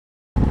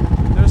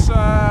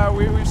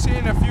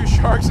seen a few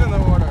sharks in the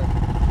water,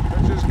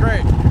 which is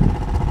great,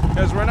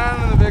 because we're not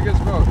in the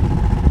biggest boat.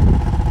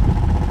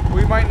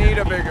 We might need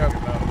a bigger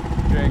boat,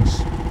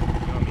 Jinx.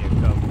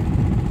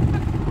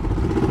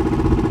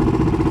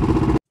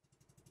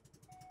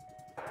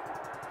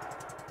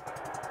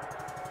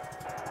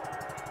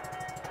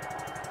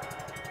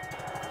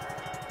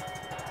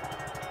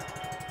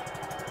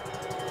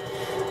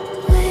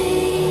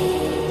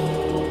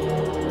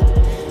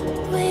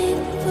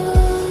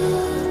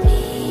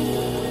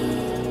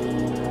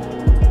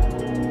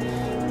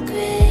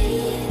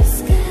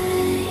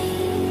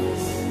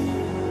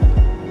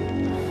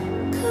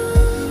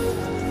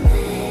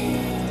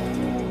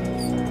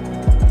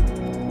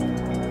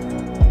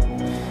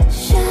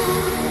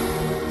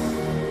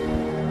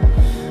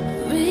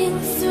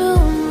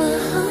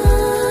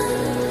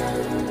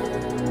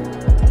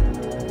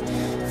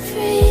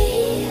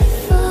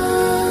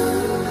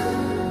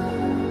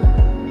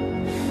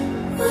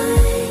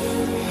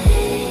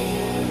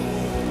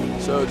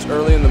 So it's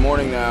early in the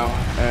morning now,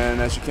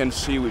 and as you can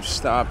see, we've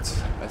stopped.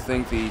 I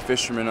think the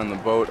fishermen on the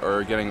boat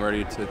are getting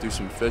ready to do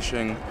some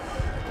fishing.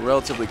 We're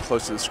relatively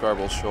close to the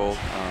Scarborough Shoal.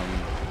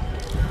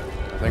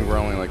 I think we're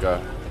only like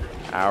an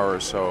hour or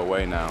so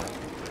away now.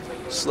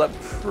 Slept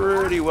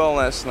pretty well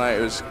last night.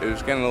 It was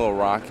getting a little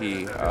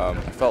rocky. I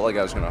felt like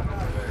I was gonna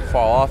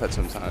fall off at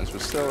some times, but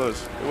still it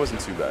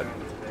wasn't too bad.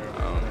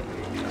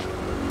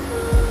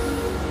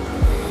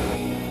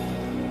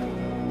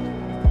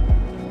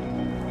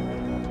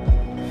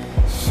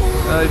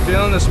 How are you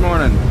feeling this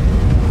morning?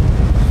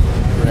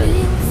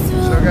 Great.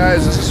 So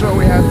guys, this is what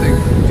we have to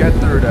get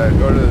through to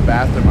go to the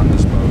bathroom on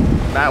this boat.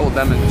 Matt will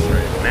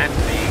demonstrate. Matt's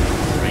being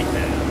right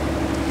now.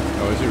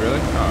 Oh, is he really?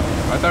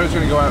 Oh, I thought he was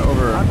going to go out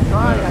over. I'm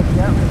trying, I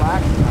can't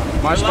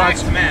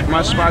relax now.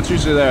 My spot's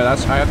usually there. I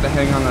have to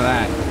hang on to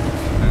that.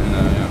 And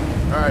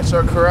yeah. Alright,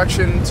 so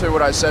correction to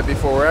what I said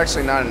before, we're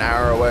actually not an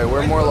hour away.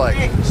 We're more like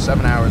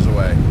 7 hours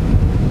away.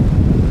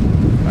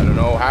 I don't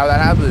know how that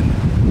happened,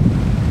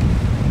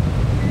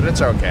 but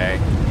it's okay.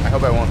 I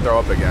hope I won't throw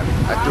up again.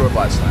 I threw up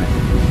last night.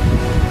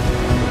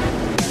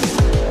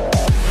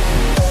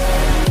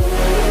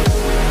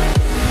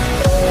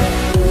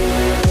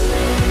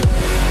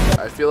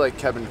 I feel like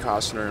Kevin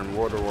Costner in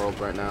Waterworld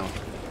right now.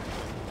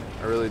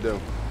 I really do.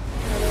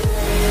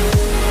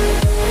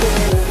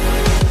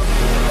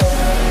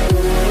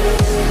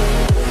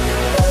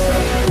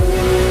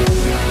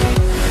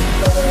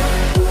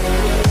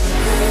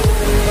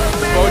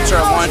 Boats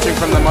are launching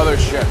from the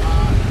mothership.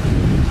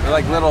 They're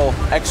like little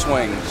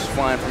X-wings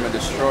flying from a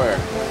destroyer.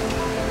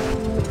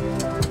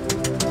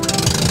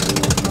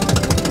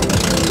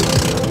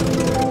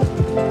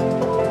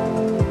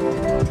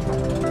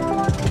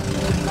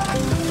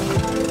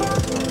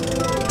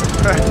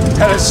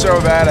 That is so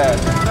badass.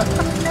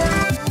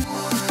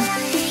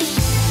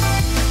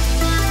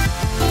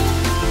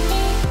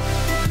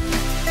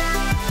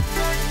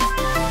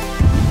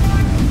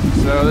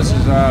 So this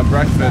is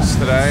breakfast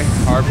today,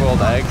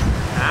 hard-boiled egg.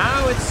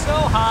 Oh, it's so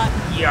hot.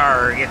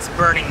 Yarg, it's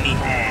burning me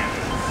hands.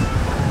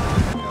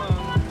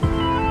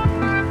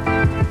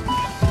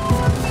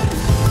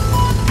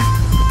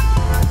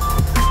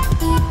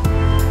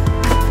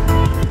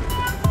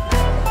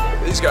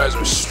 These guys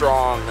are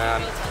strong,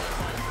 man.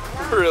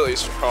 Really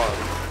strong.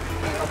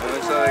 It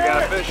looks like they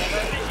got a fish.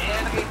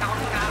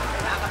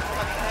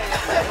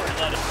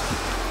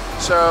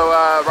 So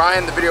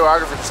Ryan, the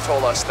videographer, just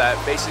told us that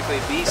basically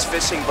these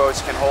fishing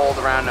boats can hold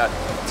around a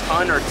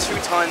ton or 2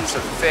 tons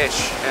of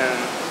fish, and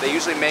they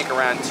usually make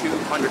around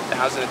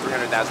 200,000 to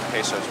 300,000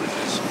 pesos, which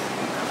is,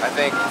 I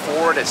think,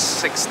 $4,000 to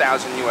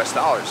 $6,000 US.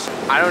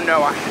 I don't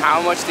know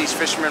how much these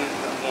fishermen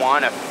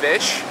want to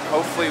fish.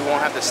 Hopefully we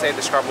won't have to stay at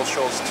the Scarborough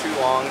Shoals too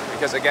long,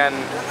 because again,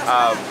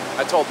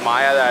 I told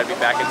Maya that I'd be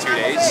back in 2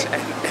 days,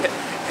 and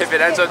if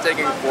it ends up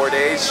taking 4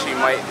 days, she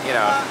might, you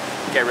know,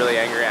 get really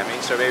angry at me.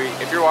 So maybe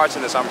if you're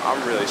watching this, I'm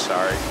really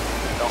sorry.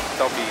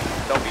 Don't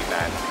be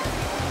mad.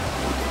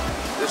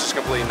 This is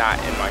completely not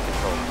in my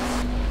control.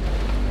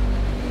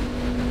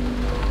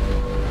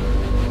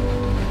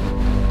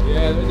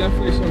 Yeah, they're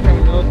definitely some kind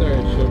of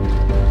military ship.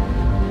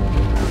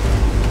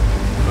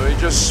 We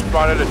just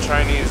spotted a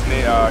Chinese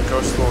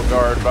coastal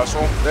guard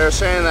vessel. They're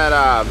saying that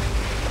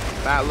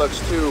Matt looks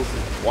too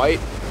white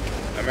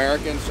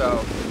American,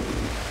 so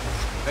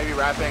maybe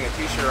wrapping a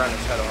t-shirt around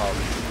his head will help.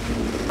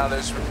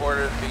 There's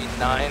reported to be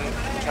 9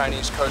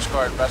 Chinese Coast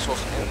Guard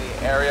vessels in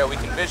the area. We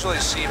can visually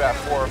see about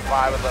 4 or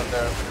 5 of them.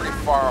 They're pretty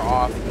far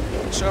off.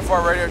 So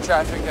far, radio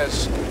traffic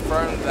has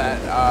confirmed that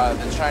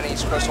the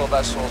Chinese coastal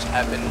vessels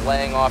have been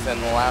laying off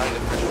and allowing the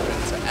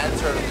fishermen to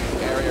enter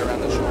the area around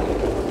the shoal.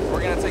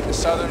 We're going to take the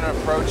southern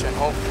approach, and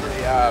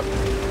hopefully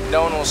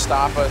no one will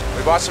stop us.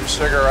 We bought some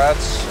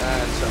cigarettes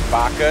and some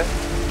vodka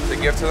to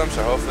give to them,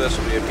 so hopefully this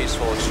will be a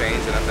peaceful exchange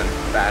and nothing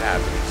bad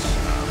happens.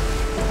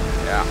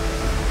 Yeah.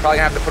 Probably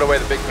gonna have to put away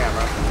the big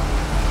camera.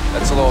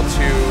 That's a little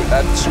too,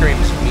 that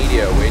screams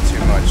media way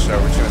too much, so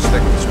we're just gonna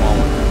stick with the small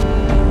one.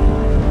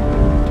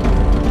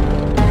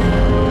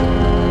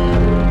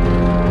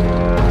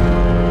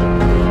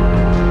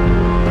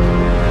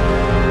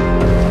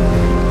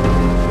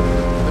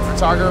 The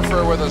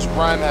photographer with his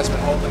rem has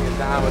been holding it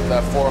down with the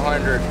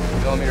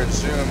 400mm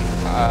zoom.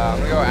 I'm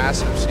gonna go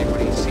ask him to see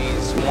what he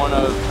sees. One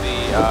of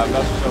the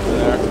vessels over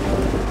there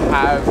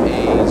have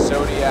a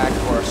Zodiac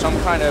or some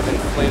kind of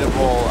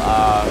inflatable,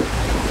 I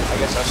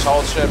guess,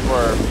 assault ship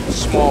or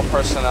small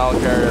personnel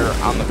carrier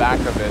on the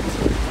back of it.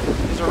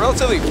 These are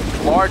relatively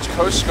large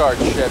Coast Guard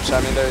ships. I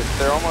mean,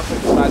 they're almost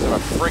like the size of a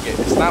frigate.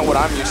 It's not what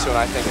I'm used to when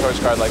I think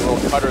Coast Guard, like little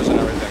cutters and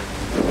everything.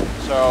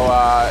 So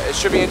it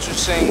should be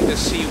interesting to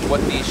see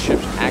what these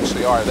ships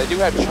actually are. They do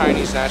have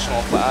Chinese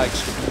national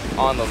flags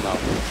on them though.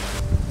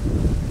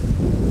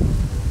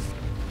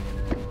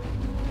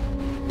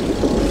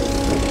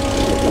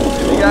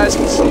 If you guys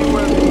can see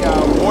where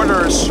the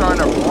water is starting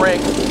to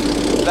break,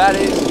 that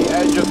is the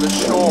edge of the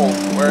shoal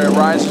where it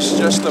rises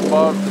just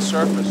above the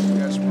surface.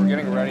 Guys, we're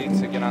getting ready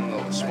to get on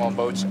the small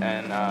boats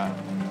and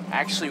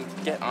actually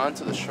get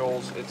onto the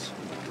shoals. It's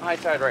high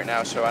tide right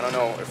now, so I don't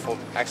know if we'll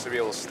actually be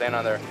able to stand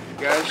on there.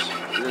 Guys,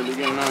 we're gonna be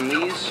getting on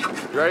these. You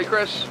ready,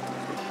 Chris?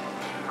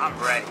 I'm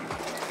ready.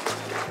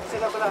 So,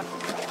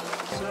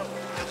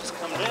 just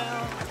come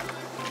down.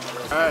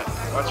 All right,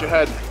 watch your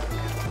head.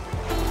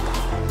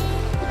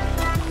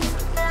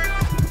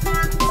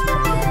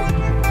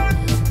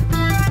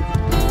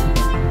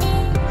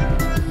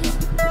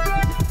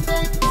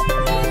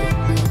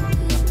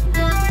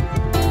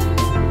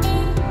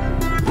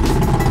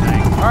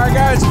 All right,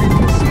 guys, you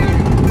can see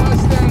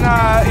less than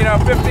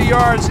 50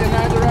 yards in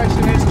that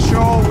direction is the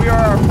shoal. We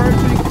are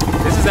approaching.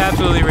 This is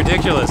absolutely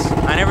ridiculous.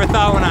 I never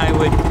thought when I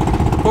would,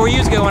 4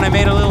 years ago when I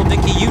made a little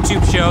dinky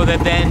YouTube show,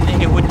 that then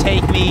it would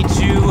take me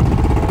to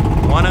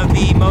one of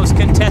the most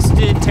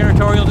contested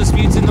territorial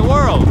disputes in the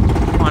world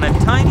on a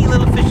tiny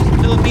little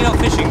Filipino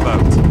fishing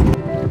boat.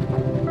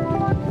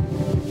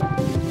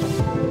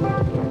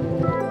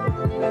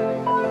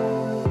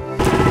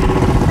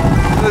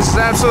 This is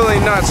absolutely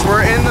nuts.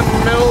 We're in the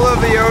middle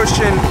of the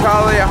ocean,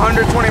 probably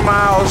 120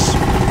 miles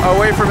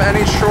away from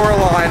any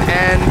shoreline,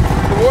 and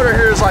the water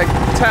here is like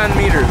 10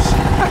 meters.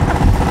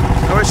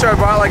 I wish I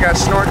bought like a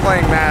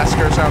snorkeling mask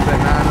or something,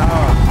 man.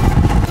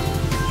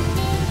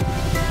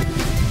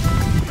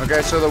 Oh.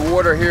 Okay, so the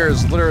water here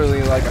is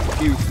literally like a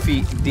few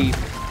feet deep.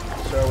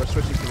 So we're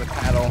switching to the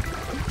paddle.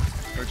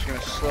 We're just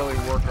gonna slowly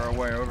work our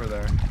way over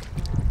there.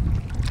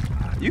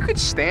 You could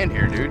stand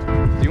here, dude.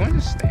 Do you want to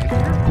just stand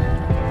here?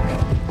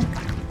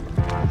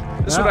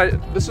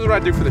 This is what I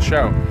do for the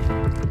show,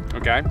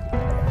 okay?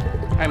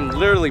 I'm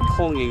literally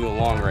pulling you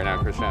along right now,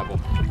 Chris Chappell.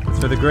 It's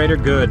for the greater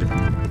good.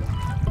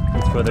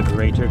 It's for the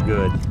greater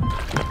good.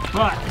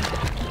 But,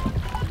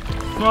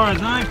 as far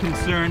as I'm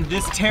concerned,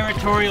 this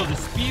territorial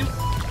dispute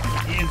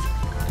is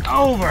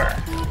over.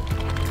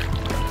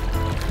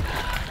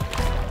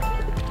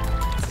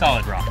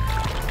 Solid rock.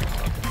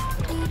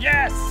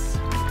 Yes!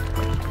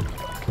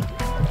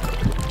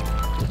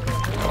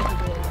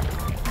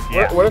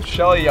 Yeah. What if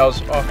Shelly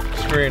yells off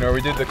screen, or we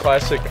did the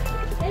classic?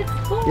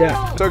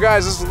 Yeah. So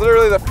guys, this is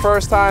literally the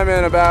first time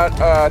in about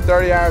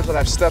 30 hours that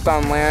I've stepped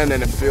on land,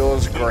 and it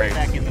feels great.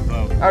 Back in the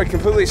boat. I would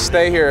completely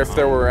stay here if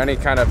there were any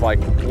kind of like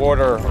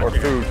water or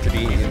food to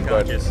be eaten,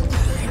 but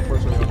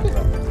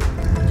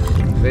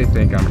they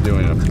think I'm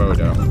doing a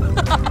photo.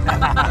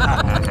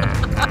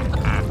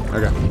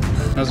 Okay.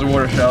 How's the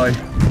water, Shelly?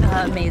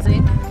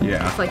 Amazing.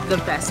 Yeah. It's like the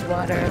best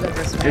water I've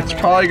ever swam in. It's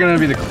probably going to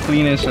be the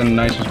cleanest and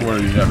nicest water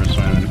you've ever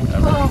swam in.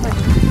 Ever. Oh my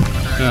goodness.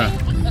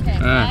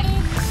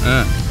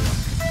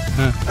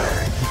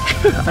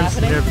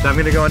 I'm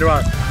gonna go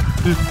underwater.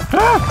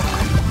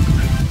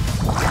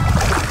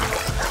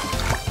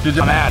 Good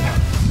job, man.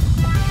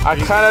 I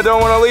kind of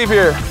don't want to leave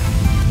here,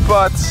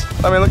 but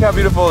I mean, look how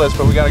beautiful it is.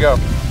 But we gotta go.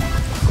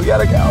 We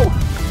gotta go.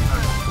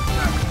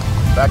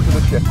 Back to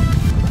the ship.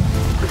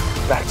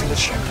 Back to the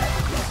ship.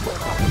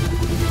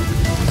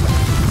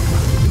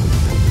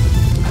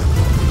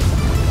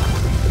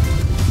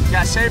 You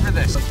gotta savor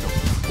this.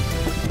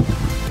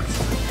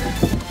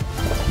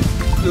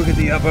 Look at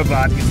the upper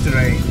body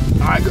straight.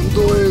 I can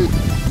do it.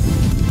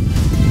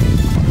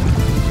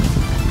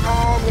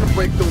 Oh, I'm gonna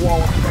break the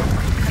wall.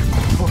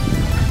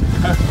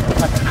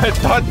 I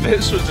thought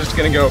this was just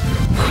gonna go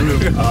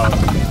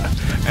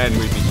and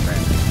we'd be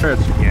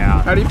stranded.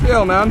 Yeah. How do you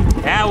feel, man?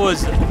 That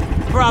was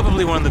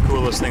probably one of the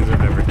coolest things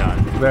I've ever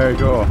done. Very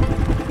cool.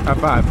 High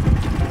five.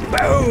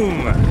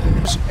 Boom!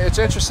 It's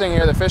interesting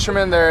here. The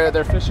fishermen,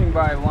 they're fishing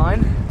by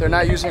line. They're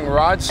not using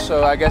rods,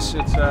 so I guess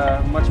it's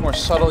much more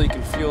subtle. You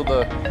can feel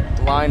the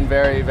line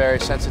very, very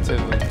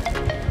sensitively.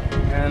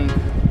 And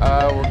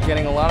we're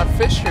getting a lot of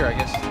fish here, I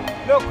guess.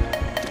 Look!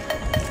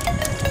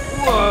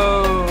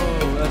 Whoa,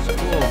 that's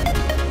cool.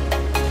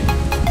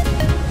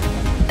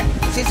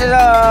 This is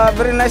a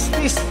very nice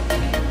fish. The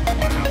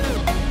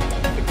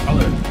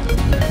color.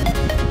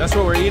 That's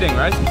what we're eating,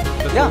 right?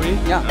 That's what we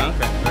eat? Yeah. Oh,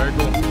 okay, very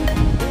cool.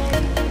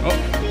 Oh, I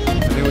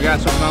think we got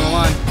something on the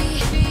line.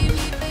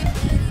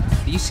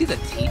 Do you see the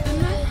teeth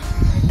in that?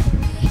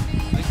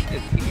 Look at the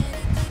teeth.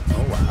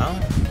 Oh wow.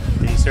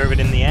 Did he serve it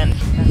in the end?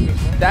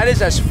 That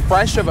is as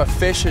fresh of a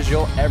fish as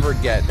you'll ever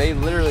get. They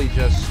literally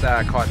just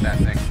caught that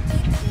thing.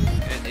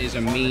 It is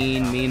a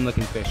mean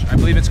looking fish. I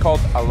believe it's called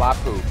a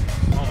lapu.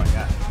 Oh my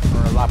god.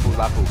 Or a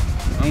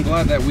lapu. I'm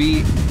glad that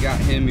we got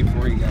him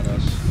before he got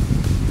us.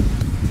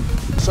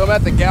 So I'm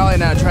at the galley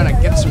now trying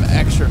to get some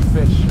extra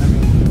fish. I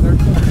mean,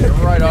 they're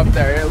right up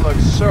there. It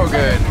looks so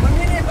good.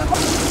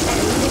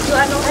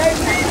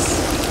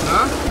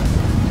 Huh?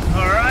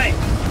 All right.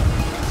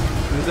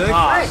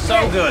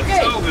 So good,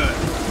 so good.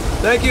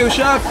 Thank you,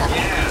 chef.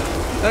 Yeah.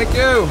 Thank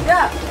you.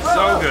 Yeah.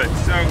 So good,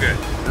 so good.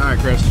 All right,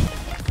 Chris.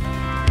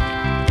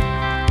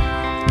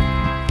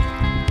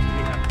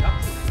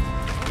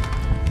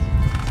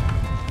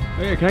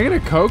 Hey, can I get a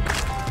Coke?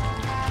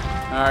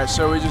 All right,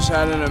 so we just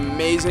had an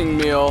amazing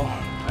meal.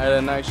 I had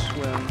a nice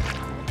swim.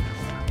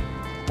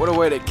 What a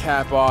way to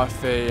cap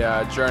off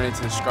a journey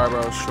to the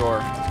Scarborough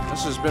Shore.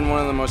 This has been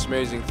one of the most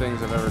amazing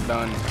things I've ever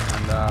done,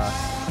 and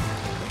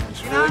I'm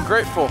just really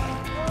grateful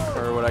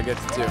for what I get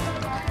to do.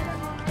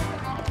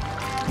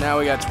 Now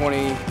we got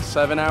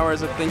 27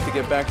 hours, I think, to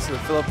get back to the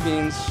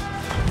Philippines.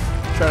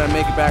 Trying to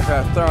make it back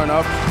without throwing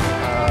up.